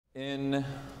In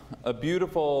a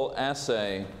beautiful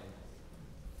essay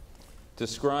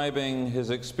describing his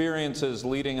experiences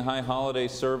leading high holiday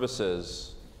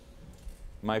services,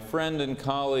 my friend and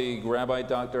colleague, Rabbi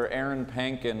Dr. Aaron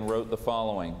Panken, wrote the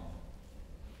following.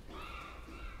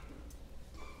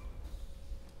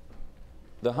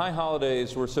 The high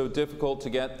holidays were so difficult to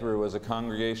get through as a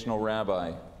congregational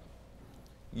rabbi.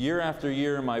 Year after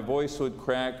year, my voice would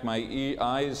crack, my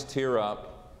eyes tear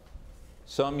up.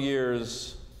 Some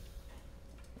years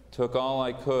took all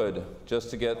I could just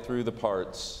to get through the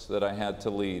parts that I had to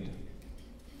lead.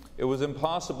 It was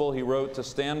impossible, he wrote, to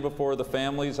stand before the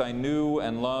families I knew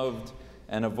and loved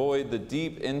and avoid the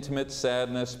deep, intimate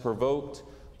sadness provoked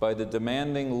by the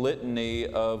demanding litany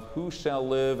of who shall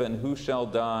live and who shall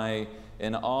die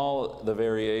in all the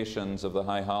variations of the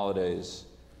high holidays.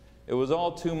 It was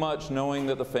all too much knowing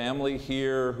that the family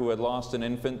here who had lost an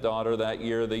infant daughter that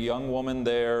year, the young woman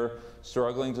there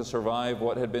struggling to survive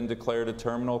what had been declared a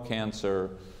terminal cancer,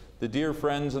 the dear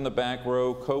friends in the back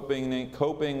row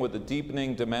coping with the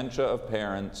deepening dementia of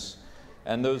parents,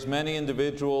 and those many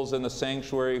individuals in the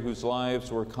sanctuary whose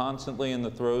lives were constantly in the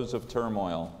throes of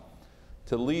turmoil.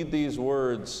 To lead these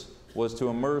words was to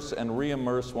immerse and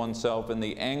re-immerse oneself in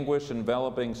the anguish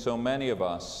enveloping so many of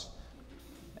us,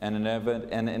 and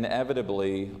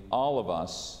inevitably all of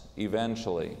us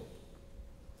eventually.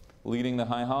 Leading the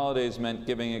high holidays meant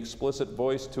giving explicit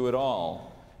voice to it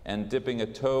all and dipping a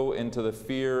toe into the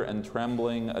fear and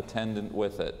trembling attendant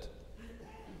with it.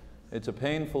 It's a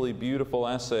painfully beautiful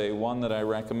essay, one that I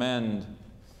recommend,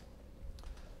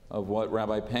 of what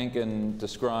Rabbi Panken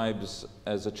describes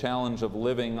as a challenge of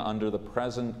living under the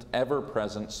present,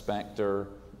 ever-present specter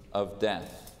of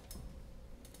death.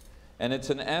 And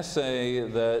it's an essay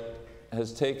that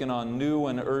has taken on new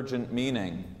and urgent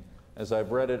meaning as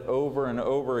I've read it over and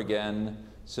over again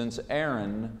since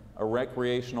Aaron, a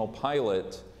recreational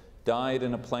pilot, died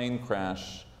in a plane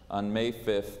crash on May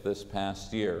 5th this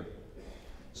past year.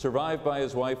 Survived by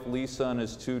his wife Lisa and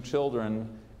his 2 children,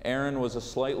 Aaron was a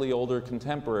slightly older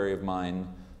contemporary of mine,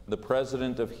 the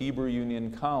president of Hebrew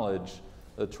Union College,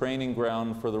 the training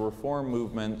ground for the reform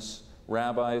movement's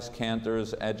rabbis,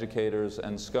 cantors, educators,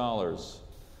 and scholars.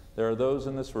 There are those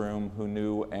in this room who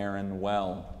knew Aaron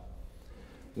well.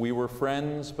 We were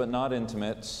friends, but not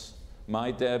intimates.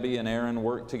 My Debbie and Aaron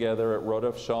worked together at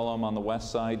Rodef Shalom on the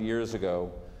West Side years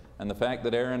ago, and the fact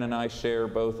that Aaron and I share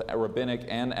both rabbinic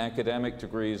and academic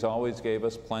degrees always gave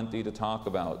us plenty to talk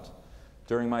about.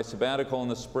 During my sabbatical in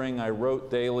the spring, I wrote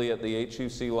daily at the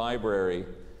HUC library.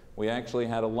 We actually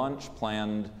had a lunch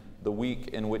planned the week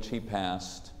in which he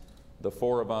passed. The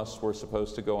 4 of us were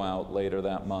supposed to go out later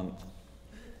that month.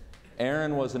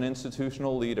 Aaron was an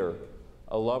institutional leader,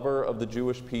 a lover of the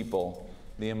Jewish people,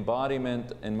 the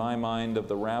embodiment, in my mind, of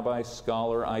the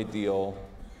rabbi-scholar ideal,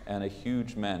 and a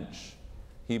huge mensch.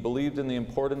 He believed in the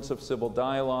importance of civil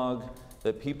dialogue,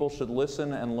 that people should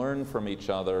listen and learn from each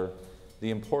other,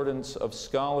 the importance of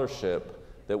scholarship,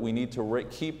 that we need to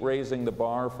keep raising the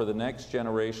bar for the next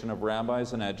generation of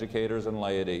rabbis and educators and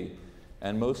laity,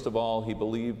 and most of all, he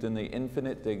believed in the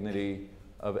infinite dignity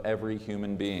of every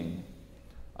human being.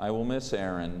 I will miss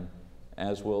Aaron,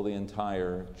 as will the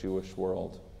entire Jewish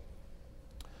world.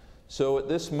 So at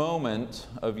this moment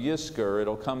of Yizkor,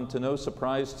 it'll come to no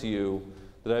surprise to you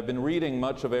that I've been reading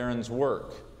much of Aaron's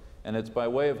work, and it's by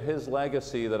way of his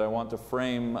legacy that I want to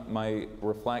frame my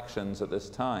reflections at this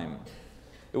time.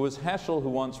 It was Heschel who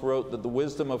once wrote that the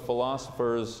wisdom of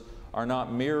philosophers are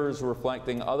not mirrors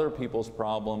reflecting other people's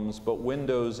problems, but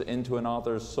windows into an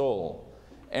author's soul.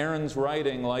 Aaron's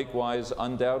writing likewise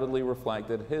undoubtedly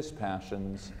reflected his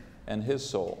passions and his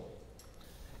soul.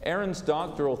 Aaron's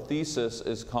doctoral thesis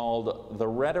is called The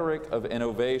Rhetoric of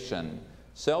Innovation,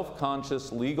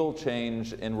 Self-Conscious Legal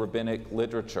Change in Rabbinic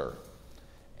Literature.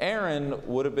 Aaron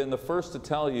would have been the first to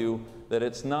tell you that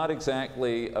it's not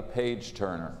exactly a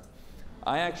page-turner.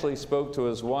 I actually spoke to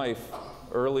his wife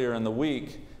earlier in the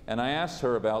week, and I asked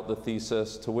her about the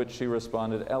thesis, to which she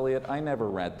responded, "Elliot, I never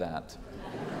read that."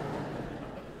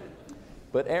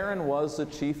 But Aaron was the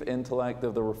chief intellect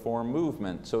of the reform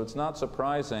movement, so it's not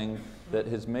surprising that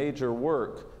his major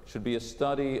work should be a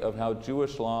study of how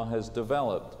Jewish law has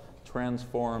developed,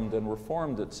 transformed, and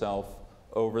reformed itself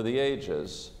over the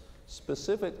ages.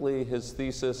 Specifically, his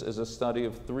thesis is a study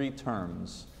of 3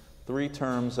 terms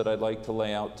that I'd like to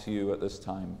lay out to you at this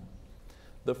time.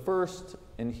 The first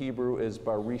in Hebrew is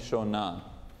barishonah,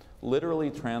 literally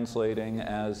translating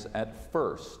as at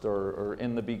first or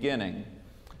in the beginning.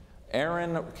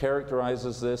 Aaron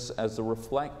characterizes this as the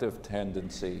reflective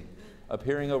tendency.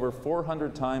 Appearing over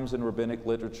 400 times in rabbinic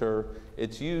literature,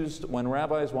 it's used when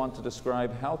rabbis want to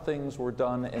describe how things were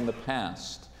done in the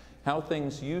past, how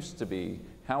things used to be,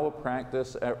 how a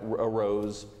practice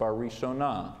arose bar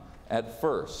rishonah, at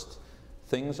first.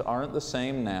 Things aren't the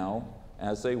same now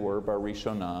as they were bar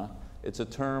rishonah. It's a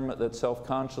term that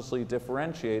self-consciously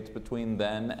differentiates between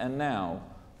then and now,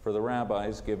 for the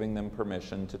rabbis giving them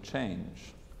permission to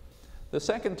change. The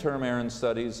second term Aaron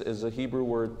studies is a Hebrew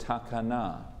word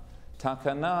takana.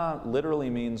 Takana literally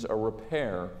means a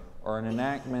repair or an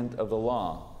enactment of the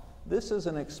law. This is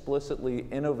an explicitly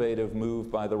innovative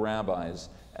move by the rabbis,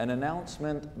 an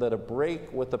announcement that a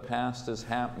break with the past is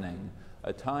happening,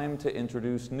 a time to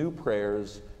introduce new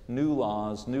prayers, new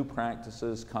laws, new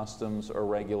practices, customs, or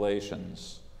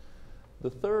regulations. The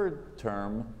third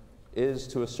term is,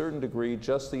 to a certain degree,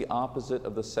 just the opposite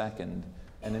of the second,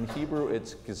 and in Hebrew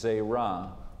it's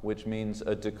gezerah, which means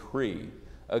a decree.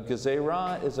 A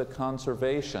gezerah is a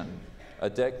conservation, a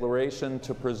declaration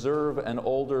to preserve an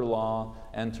older law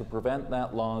and to prevent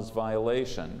that law's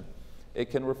violation. It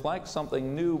can reflect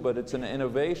something new, but it's an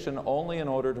innovation only in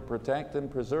order to protect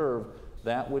and preserve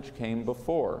that which came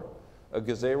before. A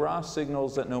gezerah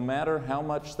signals that no matter how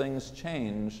much things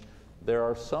change, there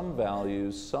are some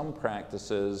values, some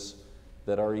practices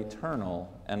that are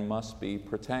eternal and must be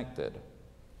protected.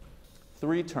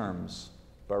 Three terms: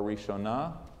 bar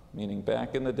rishonah, meaning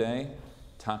back in the day;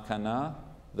 takana,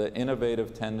 the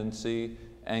innovative tendency;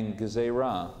 and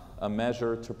gezerah, a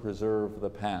measure to preserve the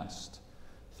past.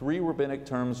 Three rabbinic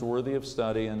terms worthy of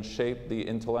study and shaped the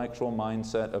intellectual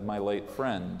mindset of my late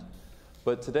friend.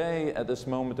 But today, at this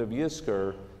moment of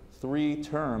Yizkor, three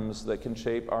terms that can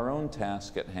shape our own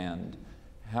task at hand: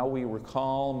 how we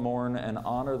recall, mourn, and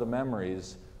honor the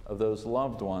memories of those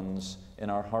loved ones in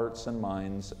our hearts and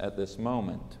minds at this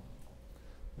moment.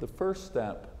 The first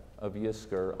step of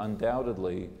Yizkor,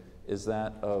 undoubtedly, is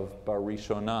that of bar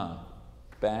rishonah,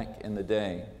 back in the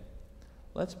day.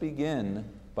 Let's begin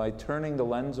by turning the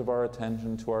lens of our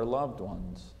attention to our loved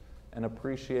ones and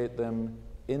appreciate them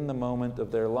in the moment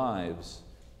of their lives,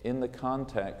 in the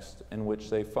context in which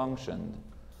they functioned.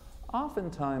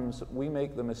 Oftentimes, we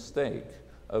make the mistake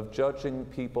of judging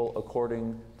people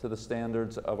according to the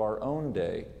standards of our own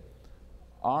day,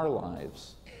 our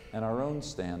lives, and our own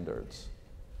standards.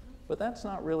 But that's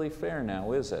not really fair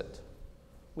now, is it?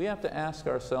 We have to ask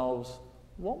ourselves,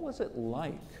 what was it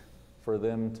like for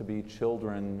them to be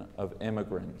children of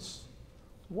immigrants?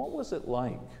 What was it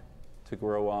like to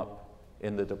grow up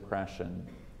in the Depression,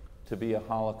 to be a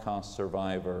Holocaust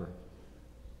survivor,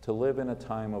 to live in a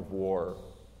time of war,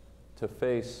 to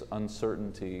face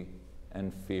uncertainty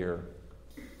and fear?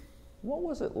 What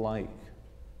was it like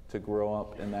to grow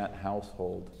up in that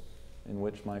household in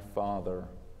which my father,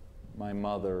 my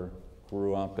mother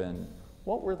grew up in?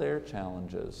 What were their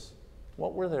challenges?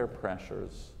 What were their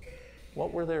pressures?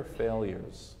 What were their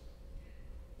failures?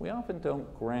 We often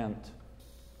don't grant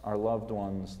our loved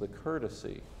ones the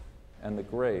courtesy and the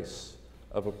grace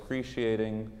of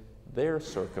appreciating their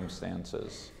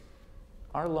circumstances.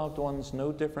 Our loved ones,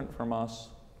 no different from us,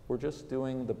 were just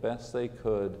doing the best they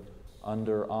could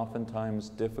under oftentimes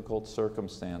difficult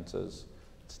circumstances.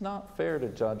 It's not fair to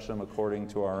judge them according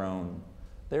to our own.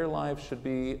 Their lives should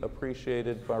be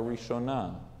appreciated bar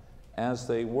rishonah, as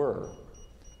they were.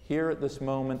 Here at this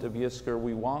moment of Yizkor,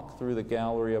 we walk through the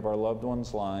gallery of our loved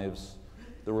ones' lives,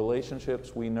 the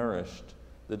relationships we nourished,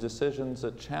 the decisions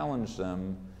that challenged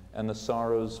them, and the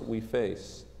sorrows we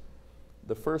face.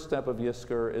 The first step of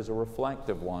Yizkor is a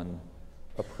reflective one,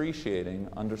 appreciating,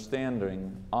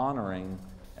 understanding, honoring,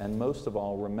 and most of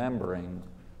all, remembering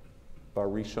bar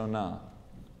rishonah.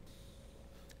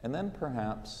 And then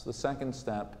perhaps the second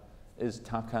step is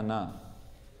takana.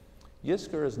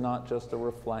 Yizkor is not just a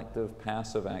reflective,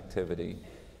 passive activity.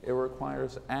 It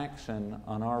requires action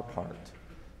on our part.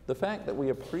 The fact that we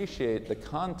appreciate the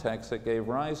context that gave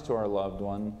rise to our loved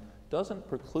one doesn't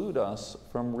preclude us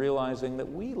from realizing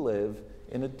that we live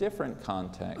in a different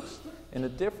context, in a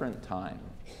different time.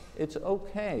 It's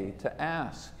okay to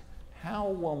ask, how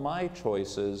will my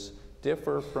choices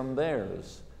differ from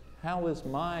theirs? How is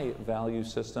my value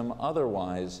system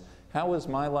otherwise? How is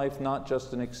my life not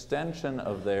just an extension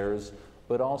of theirs,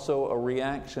 but also a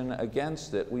reaction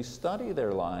against it? We study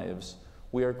their lives,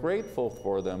 we are grateful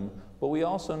for them, but we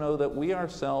also know that we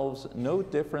ourselves, no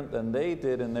different than they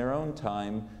did in their own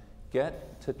time,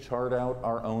 get to chart out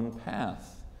our own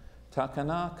path.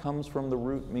 Takana comes from the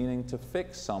root meaning to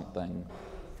fix something.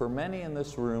 For many in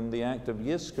this room, the act of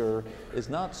Yizkor is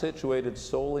not situated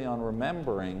solely on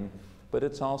remembering, but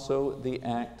it's also the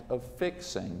act of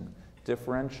fixing,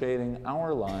 differentiating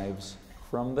our lives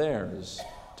from theirs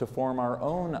to form our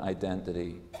own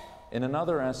identity. In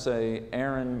another essay,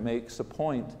 Aaron makes a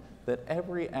point that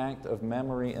every act of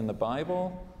memory in the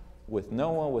Bible with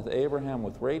Noah, with Abraham,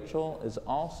 with Rachel, is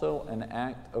also an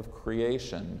act of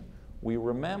creation. We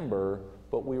remember,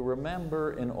 but we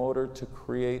remember in order to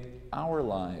create our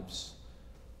lives.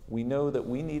 We know that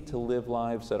we need to live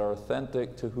lives that are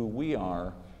authentic to who we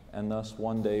are, and thus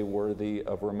one day worthy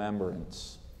of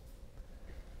remembrance.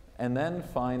 And then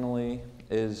finally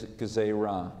is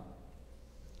Gezerah.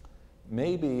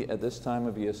 Maybe at this time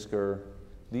of Yizkor,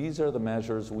 these are the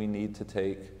measures we need to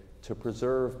take to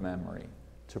preserve memory,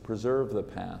 to preserve the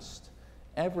past.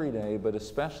 Every day, but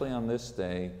especially on this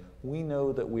day, we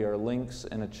know that we are links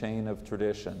in a chain of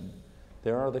tradition.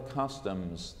 There are the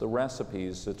customs, the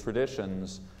recipes, the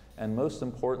traditions, and most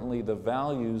importantly, the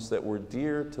values that were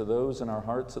dear to those in our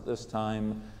hearts at this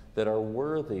time that are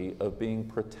worthy of being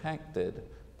protected,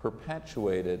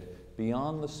 perpetuated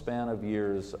beyond the span of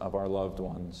years of our loved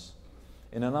ones.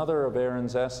 In another of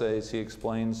Aaron's essays, he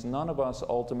explains, none of us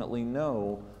ultimately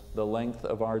know the length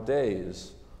of our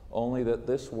days, only that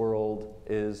this world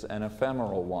is an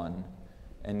ephemeral one.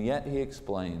 And yet, he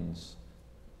explains,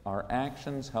 our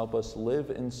actions help us live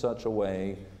in such a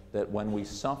way that when we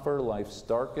suffer life's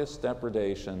darkest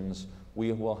depredations,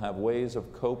 we will have ways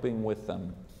of coping with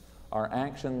them. Our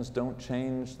actions don't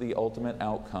change the ultimate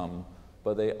outcome,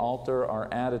 but they alter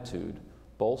our attitude,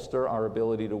 bolster our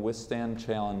ability to withstand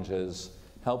challenges,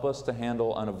 help us to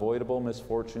handle unavoidable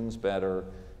misfortunes better,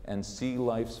 and see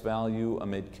life's value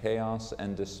amid chaos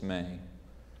and dismay.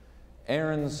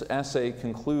 Aaron's essay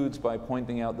concludes by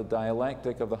pointing out the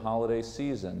dialectic of the holiday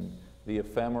season, the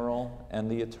ephemeral and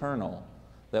the eternal,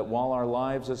 that while our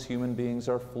lives as human beings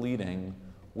are fleeting,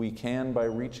 we can, by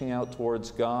reaching out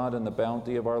towards God and the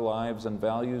bounty of our lives and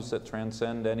values that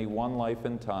transcend any one life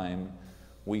in time,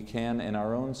 we can, in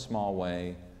our own small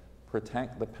way,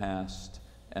 protect the past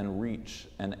and reach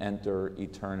and enter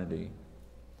eternity.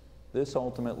 This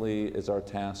ultimately is our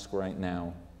task right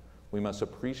now. We must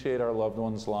appreciate our loved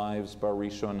ones' lives bar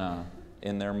rishonah,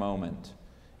 in their moment.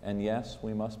 And yes,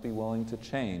 we must be willing to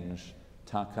change,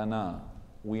 takana.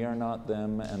 We are not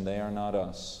them and they are not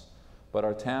us. But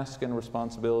our task and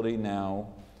responsibility now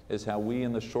is how we,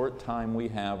 in the short time we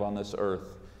have on this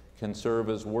earth, can serve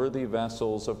as worthy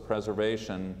vessels of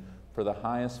preservation for the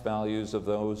highest values of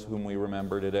those whom we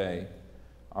remember today.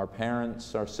 Our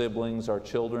parents, our siblings, our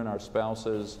children, our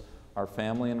spouses, our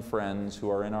family and friends who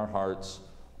are in our hearts,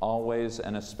 always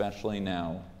and especially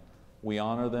now. We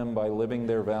honor them by living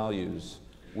their values.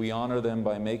 We honor them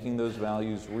by making those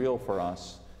values real for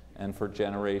us and for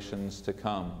generations to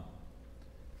come.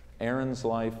 Aaron's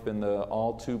life in the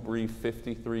all too brief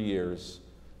 53 years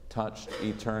touched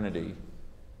eternity.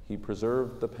 He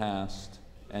preserved the past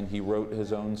and he wrote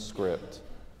his own script.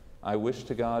 I wish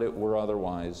to God it were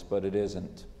otherwise, but it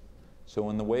isn't. So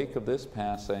in the wake of this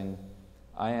passing,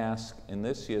 I ask in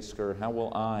this Yizkor, how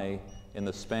will I, in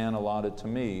the span allotted to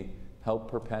me, help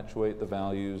perpetuate the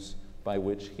values by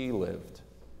which he lived?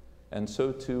 And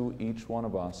so too each one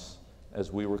of us,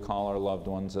 as we recall our loved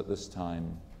ones at this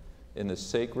time. In this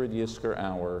sacred Yizkor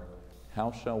hour,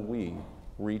 how shall we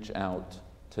reach out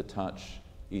to touch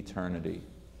eternity?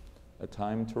 A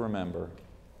time to remember,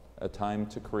 a time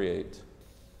to create,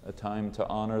 a time to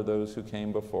honor those who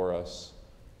came before us,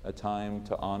 a time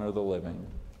to honor the living.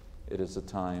 It is a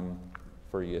time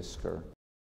for Yizkor.